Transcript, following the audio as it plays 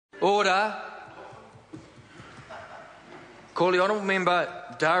Order. Call the honourable member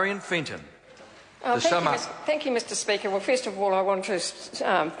Darian Fenton. Thank you, Mr Speaker. Well, first of all, I want to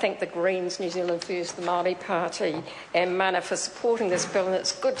thank the Greens, New Zealand First, the Māori Party and Mana for supporting this bill, and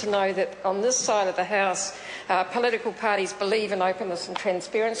it's good to know that on this side of the House, political parties believe in openness and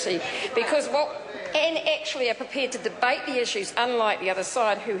transparency, and actually are prepared to debate the issues, unlike the other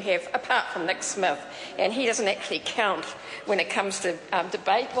side who have, apart from Nick Smith, and he doesn't actually count when it comes to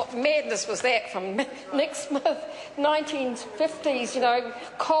debate. What madness was that from Nick Smith? 1950s,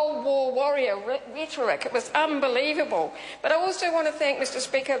 Cold War warrior rhetoric. It was unbelievable. But I also want to thank, Mr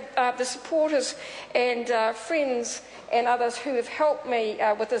Speaker, the supporters and friends and others who have helped me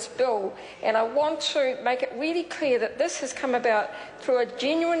with this bill, and I want to make it really clear that this has come about through a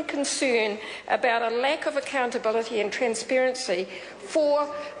genuine concern about a lack of accountability and transparency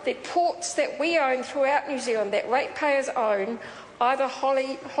for the ports that we own throughout New Zealand, that ratepayers own, either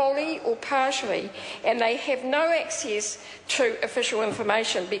wholly or partially, and they have no access to official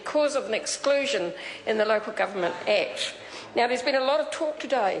information because of an exclusion in the Local Government Act. Now, there's been a lot of talk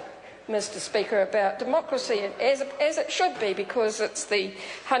today, Mr Speaker, about democracy, as it should be, because it's the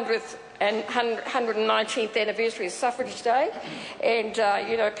 100th and 119th anniversary of Suffrage Day, and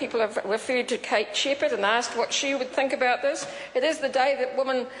people have referred to Kate Shepherd and asked what she would think about this. It is the day that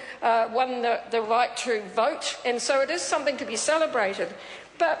women won the right to vote, and so it is something to be celebrated.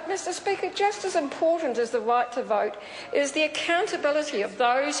 But, Mr Speaker, just as important as the right to vote is the accountability of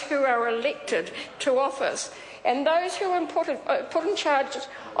those who are elected to office and those who are put in charge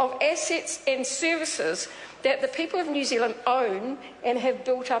of assets and services that the people of New Zealand own and have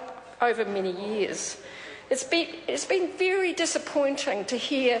built up over many years. It's been very disappointing to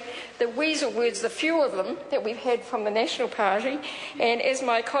hear the weasel words, the few of them that we've had from the National Party, and as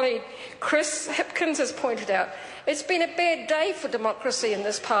my colleague Chris Hipkins has pointed out, it's been a bad day for democracy in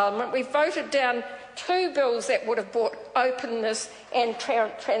this Parliament. We've voted down 2 bills that would have brought openness and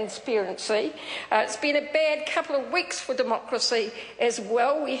transparency. It's been a bad couple of weeks for democracy as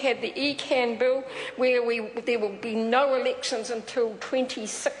well. We had the ECAN bill where there will be no elections until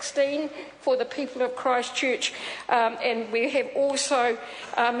 2016 for the people of Christchurch, and we have also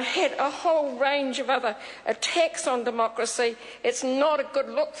had a whole range of other attacks on democracy. It's not a good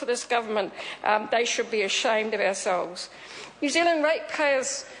look for this government. They should be ashamed of ourselves. New Zealand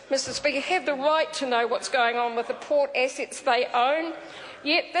ratepayers, Mr Speaker, have the right to know what's going on with the port assets they own,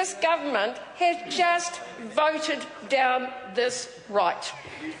 yet this government has just voted down this right.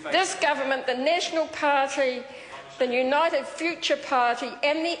 This government, the National Party, the United Future Party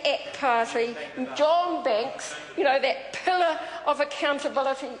and the ACT Party, John Banks, that pillar of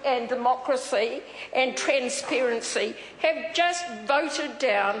accountability and democracy and transparency, have just voted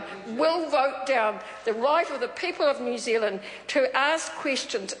down, will vote down the right of the people of New Zealand to ask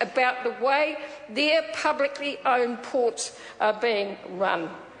questions about the way their publicly owned ports are being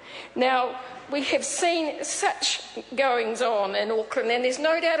run. Now, we have seen such goings-on in Auckland, and there's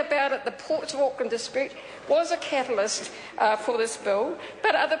no doubt about it, the Ports of Auckland dispute was a catalyst for this bill,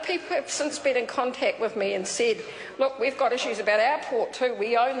 but other people have since been in contact with me and said, look, we've got issues about our port too,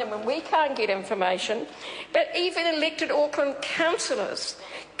 we own them and we can't get information. But even elected Auckland councillors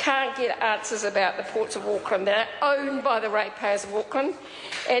can't get answers about the Ports of Auckland. They're owned by the ratepayers of Auckland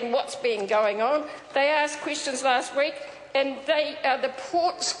and what's been going on. They asked questions last week, and the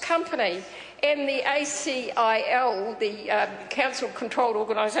Ports Company and the ACIL, the council-controlled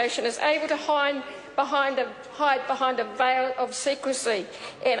organisation, is able to hide behind a veil of secrecy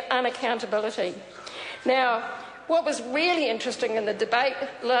and unaccountability. Now, what was really interesting in the debate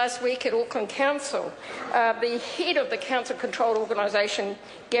last week at Auckland Council, the head of the council-controlled organisation,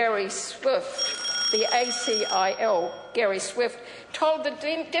 Gary Swift, the ACIL, Gary Swift, told the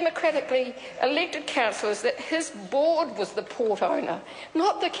democratically elected councillors that his board was the port owner,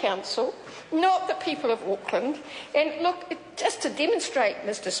 not the council, not the people of Auckland. And look, just to demonstrate,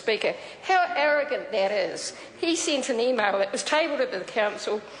 Mr Speaker, how arrogant that is, he sent an email that was tabled at the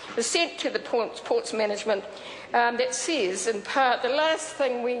council, was sent to the ports management, that says, in part, the last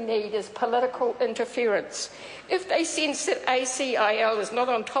thing we need is political interference. If they sense that ACIL is not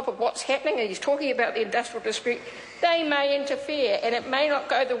on top of what's happening, and he's talking about the industrial dispute, they may interfere, and it may not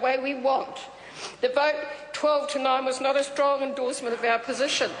go the way we want. The vote 12-9 was not a strong endorsement of our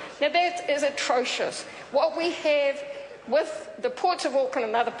position. Now, that is atrocious. What we have with the Ports of Auckland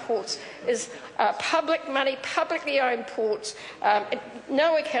and other ports is public money, publicly owned ports,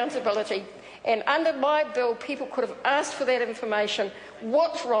 no accountability. And under my bill, people could have asked for that information.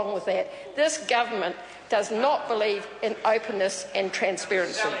 What's wrong with that? This government does not believe in openness and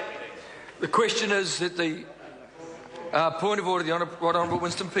transparency. The question is that Point of order, the Right Honourable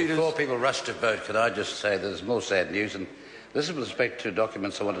Winston Peters. Before people rush to vote, could I just say there's more sad news, and this is with respect to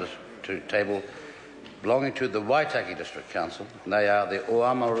documents I wanted to table belonging to the Waitaki District Council. They are the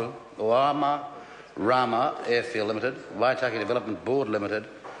Oama Rama Airfield Limited, Waitaki Development Board Limited,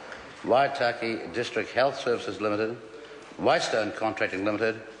 Waitaki District Health Services Limited, Whitestone Contracting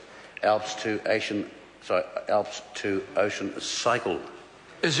Limited, Alps to Ocean Cycle.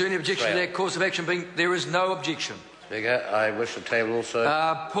 Is there any objection to that course of action being... There is no objection. Speaker, I wish to table also...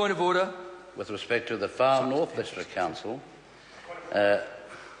 Point of order. With respect to the Far North District Council...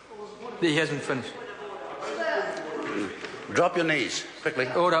 He hasn't finished. Drop your knees, quickly.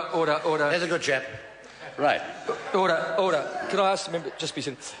 Order. There's a good chap. Right. Order. Can I ask the member... Just be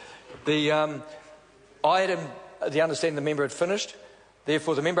seated. I had the understanding the member had finished.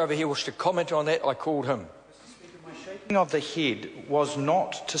 Therefore, the member over here wished to comment on that. I called him. My shaking of the head was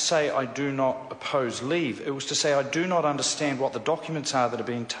not to say I do not oppose leave. It was to say I do not understand what the documents are that are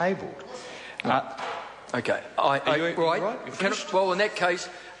being tabled. Okay. Are you right? Well, in that case,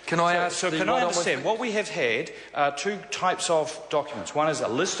 can I ask... So can I understand? What we have had are two types of documents. One is a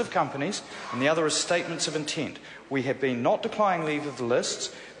list of companies, and the other is statements of intent. We have been not declining leave of the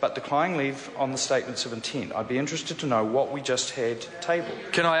lists, but declining leave on the statements of intent. I'd be interested to know what we just had tabled.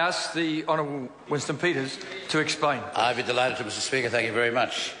 Can I ask the Honourable Winston Peters to explain? I'd be delighted to, Mr Speaker. Thank you very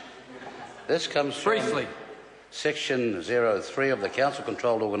much. This comes from Briefly. Section 03 of the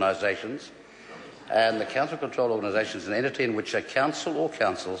Council-controlled organisations. And the Council-controlled organisation is an entity in which a council or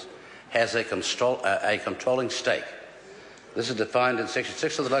councils has a controlling stake. This is defined in Section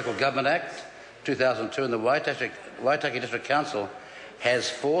 6 of the Local Government Act 2002, and the Waitaki District Council has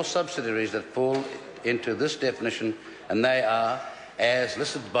 4 subsidiaries that fall into this definition, and they are as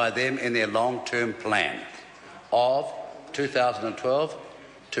listed by them in their long-term plan of 2012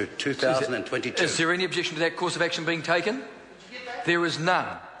 to 2022. Is there any objection to that course of action being taken? There is none.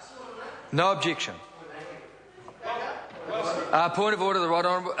 No objection. Point of order,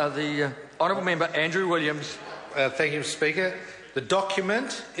 the Honourable Member Andrew Williams. Thank you, Mr Speaker. The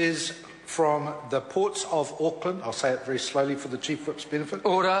document is from the Ports of Auckland. I'll say it very slowly for the Chief Whip's benefit.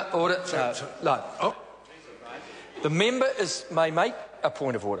 Order. No. Oh. The member may make a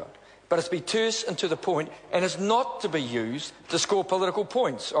point of order, but it's to be terse and to the point, and is not to be used to score political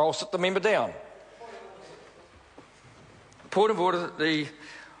points, or I'll sit the member down. Point of order, the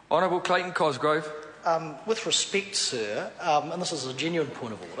Honourable Clayton Cosgrove. With respect, sir, and this is a genuine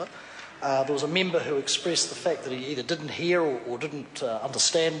point of order, there was a member who expressed the fact that he either didn't hear or didn't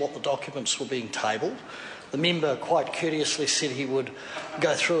understand what the documents were being tabled. The member quite courteously said he would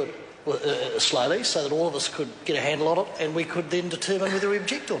go through it slowly so that all of us could get a handle on it and we could then determine whether we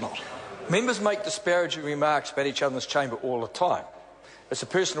object or not. Members make disparaging remarks about each other in this chamber all the time. It's a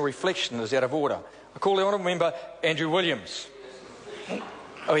personal reflection that is out of order. I call the Honourable Member Andrew Williams.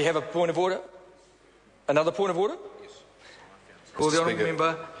 Oh, we have a point of order? Another point of order? Yes. Call the Honourable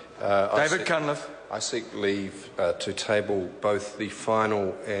Member David Cunliffe. I seek leave to table both the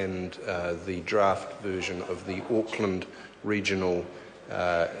final and the draft version of the Auckland Regional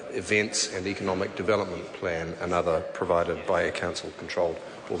Events and Economic Development Plan, another provided by a council-controlled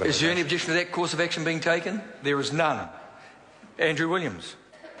organisation. Is there any objection to that course of action being taken? There is none. Andrew Williams.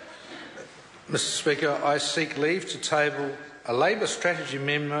 Mr Speaker, I seek leave to table a Labour strategy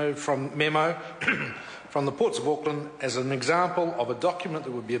memo from the Ports of Auckland as an example of a document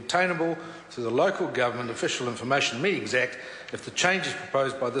that would be obtainable through the Local Government Official Information Meetings Act if the changes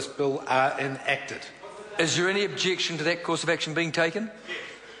proposed by this bill are enacted. Is there any objection to that course of action being taken?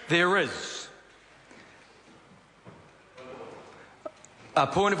 There is. A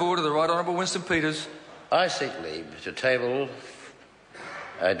point of order, the Right Honourable Winston Peters. I seek leave to table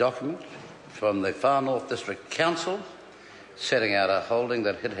a document from the Far North District Council setting out a holding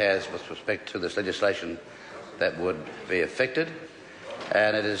that it has with respect to this legislation that would be affected,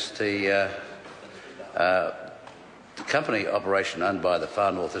 and it is the company operation owned by the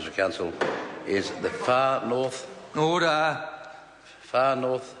Far North District Council is the Far North... Order. Far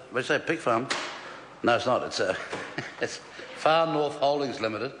North... What did you say, pig farm? No, it's not. It's Far North Holdings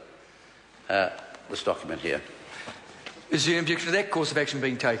Limited, this document here. Is there an objection to that course of action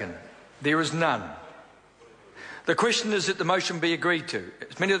being taken? There is none. The question is that the motion be agreed to.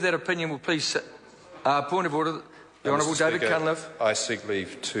 As many of that opinion will please sit. Point of order, the Honourable David Cunliffe. I seek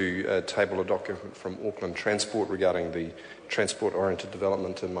leave to table a document from Auckland Transport regarding the transport-oriented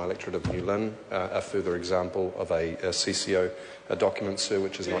development in my electorate of New Lynn, a further example of a CCO document, sir,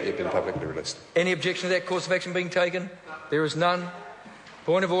 which has not yet been publicly released. Any objection to that course of action being taken? There is none.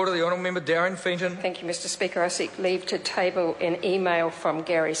 Point of order, the Honourable Member Darren Fenton. Thank you, Mr Speaker. I seek leave to table an email from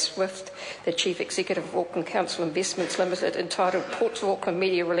Gary Swift, the Chief Executive of Auckland Council Investments Limited, entitled Ports of Auckland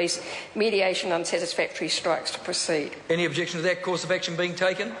Media Release Mediation Unsatisfactory Strikes to Proceed. Any objection to that course of action being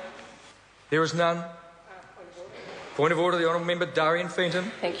taken? There is none. Point of order, the Honourable Member Darian Fenton.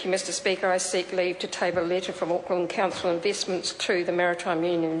 Thank you, Mr Speaker. I seek leave to table a letter from Auckland Council Investments to the Maritime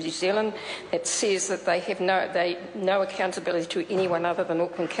Union of New Zealand that says that they have no accountability to anyone other than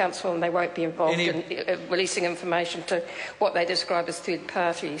Auckland Council, and they won't be involved in releasing information to what they describe as third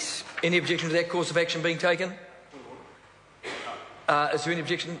parties. Any objection to that course of action being taken? Is there any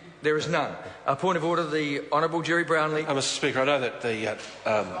objection? There is none. Point of order, the Honourable Jerry Brownlee. Mr Speaker, I know that the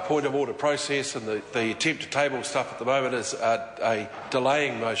point of order process and the attempt to table stuff at the moment is a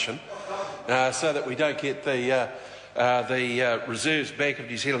delaying motion so that we don't get the Reserves Bank of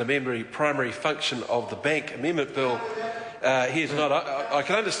New Zealand primary function of the Bank Amendment Bill here tonight. I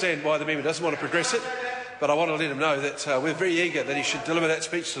can understand why the member doesn't want to progress it, but I want to let him know that we're very eager that he should deliver that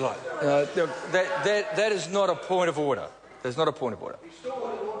speech tonight. That is not a point of order. There's not a point of order.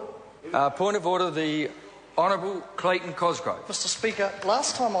 Point of order, the Honourable Clayton Cosgrove. Mr Speaker,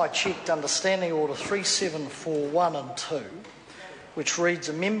 last time I checked under Standing Order 3741 and 2, which reads,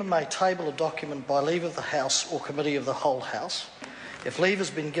 a member may table a document by leave of the House or Committee of the whole House. If leave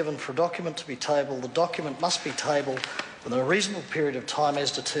has been given for a document to be tabled, the document must be tabled within a reasonable period of time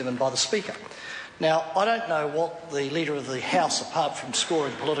as determined by the Speaker. Now, I don't know what the Leader of the House, apart from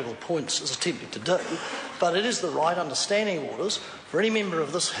scoring political points, is attempting to do, but it is the right under Standing Orders for any member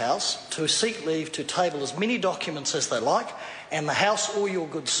of this House to seek leave to table as many documents as they like, and the House or your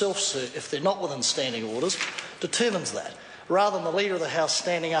good self, sir, if they're not within Standing Orders, determines that, rather than the Leader of the House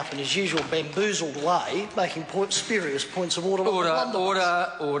standing up in his usual bamboozled way, making spurious points of order.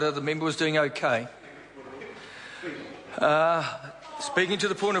 Order. The member was doing okay. Speaking to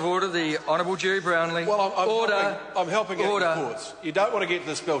the point of order, the Honourable Jerry Brownlee. Well, I'm helping out your cause. You don't want to get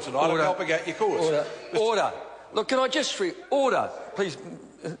this bill tonight. I'm helping out your cause. Order. Look, can I just please?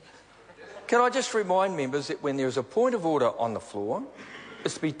 Can I just remind members that when there is a point of order on the floor,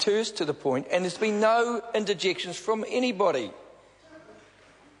 it's to be terse to the point, and there's been no interjections from anybody.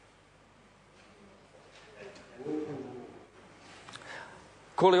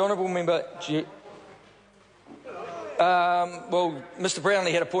 Call the Honourable Member. Well, Mr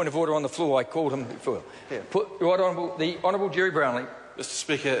Brownlee had a point of order on the floor. I called him before. Yeah. The Honourable Jerry Brownlee. Mr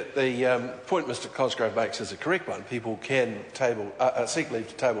Speaker, the point Mr Cosgrove makes is a correct one. People can seek leave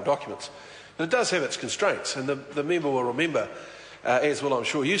to table documents. But it does have its constraints, and the member will remember, as well I'm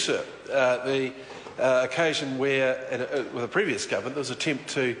sure you, sir, the occasion where, with a previous government, there was an attempt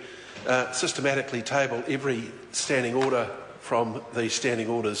to systematically table every standing order from the standing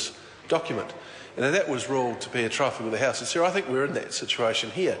orders document. And that was ruled to be a trifling with the House. And, sir, I think we're in that situation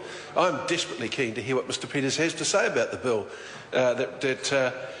here. I'm desperately keen to hear what Mr Peters has to say about the bill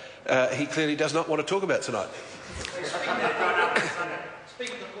that he clearly does not want to talk about tonight.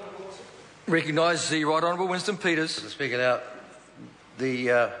 Recognise the Right Honourable Winston Peters. Mr Speaker, now,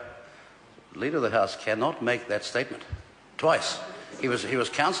 the Leader of the House cannot make that statement twice. He was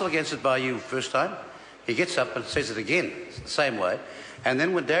counselled against it by you first time. He gets up and says it again, the same way. And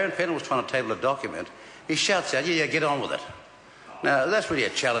then when Darren Fenton was trying to table a document, he shouts out, yeah, get on with it. Now, that's really a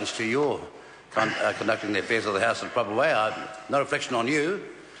challenge to your conducting the affairs of the House in a proper way. No reflection on you.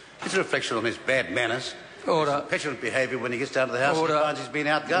 It's a reflection on his bad manners. Order. His petulant behaviour when he gets down to the House and he finds he's been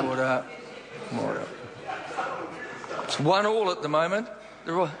outgunned. Order. It's 1-1 at the moment.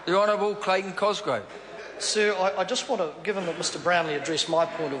 The Honourable Clayton Cosgrove. Sir, I just want to, given that Mr Brownlee addressed my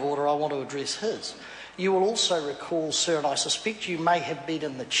point of order, I want to address his. You will also recall, sir, and I suspect you may have been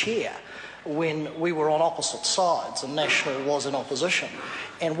in the chair when we were on opposite sides and National was in opposition,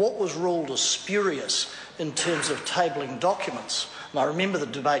 and what was ruled as spurious in terms of tabling documents, and I remember the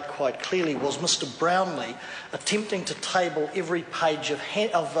debate quite clearly, was Mr Brownlee attempting to table every page of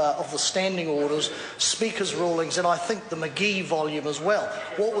the standing orders, speakers' rulings, and I think the McGee volume as well.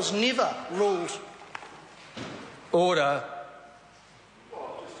 What was never ruled... Order.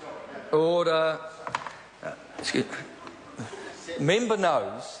 Excuse me. Member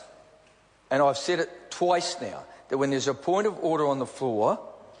knows, and I've said it twice now, that when there's a point of order on the floor,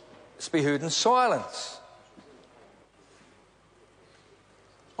 it's to be heard in silence.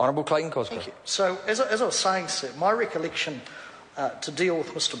 Honourable Clayton Cosgrove. Thank you. So, as I was saying, sir, my recollection to deal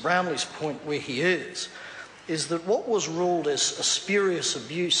with Mr Brownlee's point where he is that what was ruled as a spurious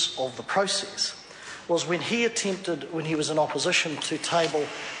abuse of the process was when he attempted, when he was in opposition, to table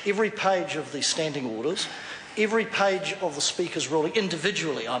every page of the standing orders, every page of the Speaker's ruling,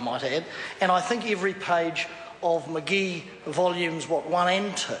 individually I might add, and I think every page of McGee volumes 1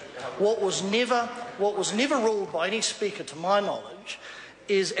 and 2. What was never ruled by any speaker, to my knowledge,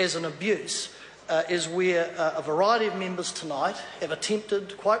 is as an abuse, is where a variety of members tonight have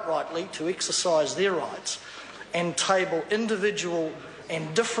attempted, quite rightly, to exercise their rights and table individual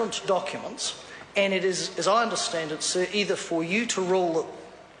and different documents. And it is, as I understand it, sir, either for you to rule that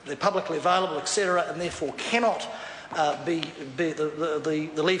they're publicly available, etc., and therefore cannot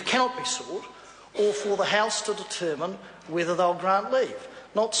the leave cannot be sought, or for the House to determine whether they'll grant leave.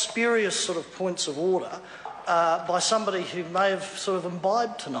 Not spurious sort of points of order by somebody who may have sort of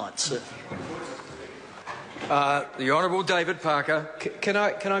imbibed tonight, sir. The Honourable David Parker. Can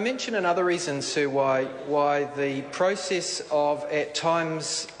I mention another reason, sir, why the process of, at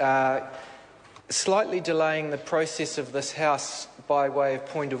times, slightly delaying the process of this House by way of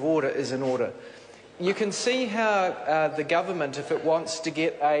point of order is in order? You can see how the government, if it wants to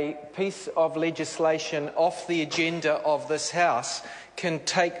get a piece of legislation off the agenda of this House, can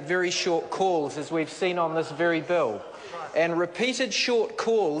take very short calls, as we've seen on this very bill. And repeated short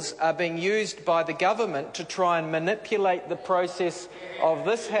calls are being used by the government to try and manipulate the process of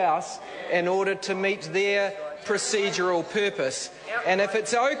this House in order to meet their procedural purpose. And if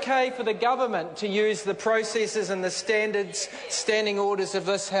it's okay for the government to use the processes and the standing orders of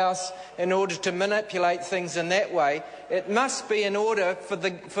this House in order to manipulate things in that way, it must be in order for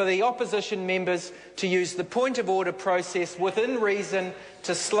the opposition members to use the point of order process within reason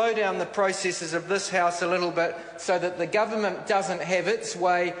to slow down the processes of this House a little bit so that the government doesn't have its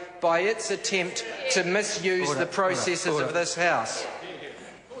way by its attempt to misuse the processes of this House.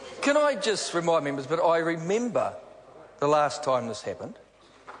 Can I just remind members, but I remember the last time this happened,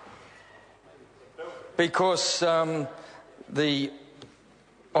 because the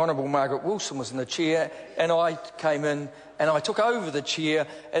Honourable Margaret Wilson was in the chair and I came in and I took over the chair,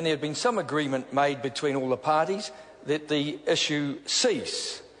 and there had been some agreement made between all the parties that the issue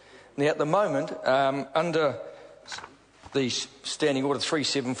cease. Now at the moment, under the Standing Order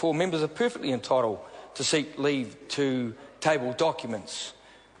 374, members are perfectly entitled to seek leave to table documents.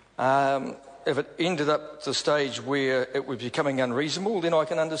 If it ended up to the stage where it was becoming unreasonable, then I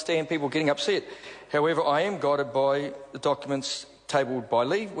can understand people getting upset. However, I am guided by the documents tabled by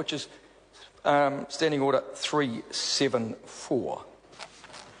leave, which is Standing Order 374.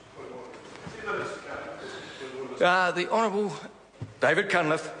 The Honourable David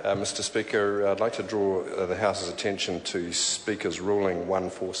Cunliffe. Mr Speaker, I'd like to draw the House's attention to Speaker's ruling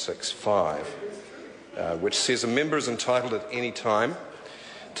 1465, which says a member is entitled at any time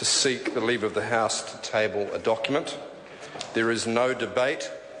to seek the leave of the House to table a document. There is no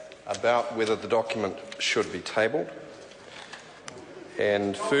debate about whether the document should be tabled.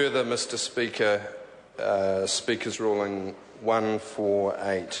 And further, Mr Speaker, Speaker's ruling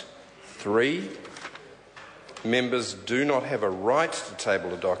 1483, members do not have a right to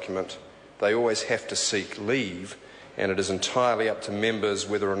table a document. They always have to seek leave, and it is entirely up to members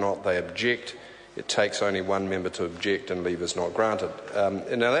whether or not they object. It takes only one member to object and leave is not granted.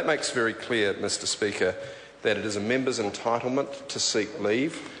 Now that makes very clear, Mr Speaker, that it is a member's entitlement to seek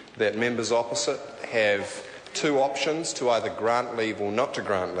leave, that members opposite have two options, to either grant leave or not to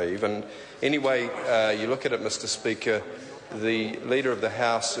grant leave. And anyway you look at it, Mr Speaker, the Leader of the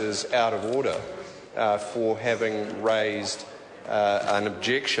House is out of order for having raised an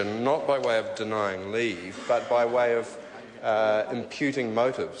objection, not by way of denying leave, but by way of imputing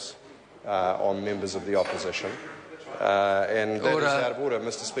motives on members of the opposition, and that is out of order.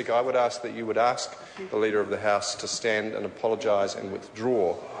 Mr Speaker, I would ask that you would ask the Leader of the House to stand and apologise and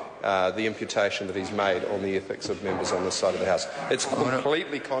withdraw the imputation that he's made on the ethics of members on this side of the House. It's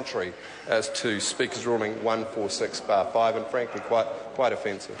completely contrary as to Speaker's ruling 146/5 and frankly quite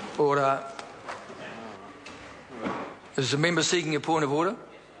offensive. Order. Is the member seeking a point of order?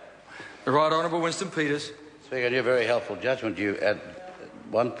 The Right Honourable Winston Peters. Speaker, in your very helpful judgment, you at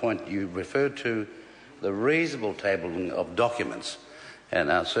one point you referred to the reasonable tabling of documents. And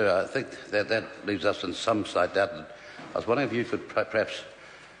sir, I think that leaves us in some slight doubt. I was wondering if you could perhaps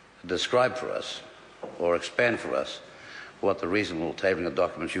describe for us or expand for us what the reasonable tabling of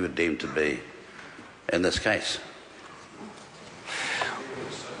documents you would deem to be in this case.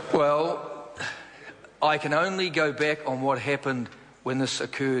 Well, I can only go back on what happened when this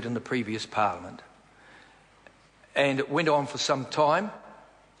occurred in the previous Parliament. And it went on for some time.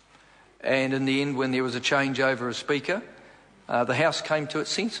 And in the end, when there was a changeover of Speaker, the House came to its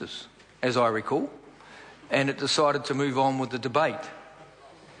senses, as I recall, and it decided to move on with the debate.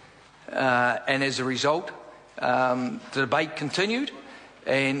 And as a result, the debate continued,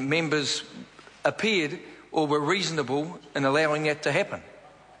 and members appeared or were reasonable in allowing that to happen.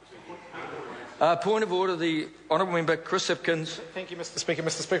 Point of order, the Honourable Member Chris Hipkins. Thank you, Mr Speaker.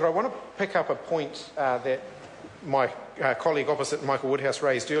 Mr Speaker, I want to pick up a point that my colleague opposite, Michael Woodhouse,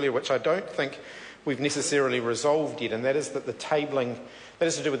 raised earlier, which I don't think we've necessarily resolved yet, and that is that that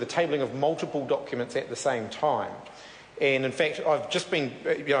is to do with the tabling of multiple documents at the same time. And in fact, I've just been,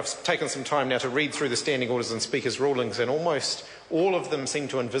 I've taken some time now to read through the standing orders and speakers' rulings, and almost all of them seem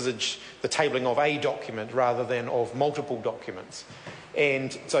to envisage the tabling of a document rather than of multiple documents.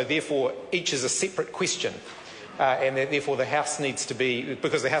 And so therefore, each is a separate question. And therefore the House needs to be,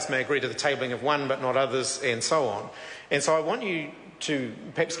 because the House may agree to the tabling of one but not others, and so on. And so I want you to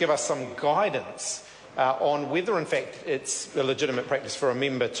perhaps give us some guidance on whether in fact it's a legitimate practice for a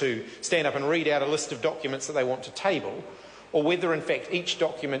member to stand up and read out a list of documents that they want to table, or whether in fact each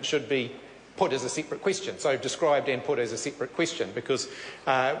document should be put as a separate question, so described and put as a separate question, because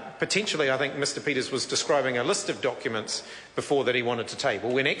potentially I think Mr Peters was describing a list of documents before that he wanted to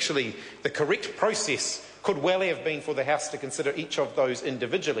table, when actually the correct process could well have been for the House to consider each of those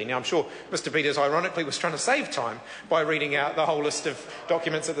individually. Now, I'm sure Mr Peters, ironically, was trying to save time by reading out the whole list of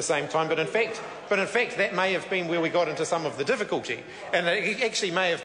documents at the same time, but in fact that may have been where we got into some of the difficulty, and it actually may have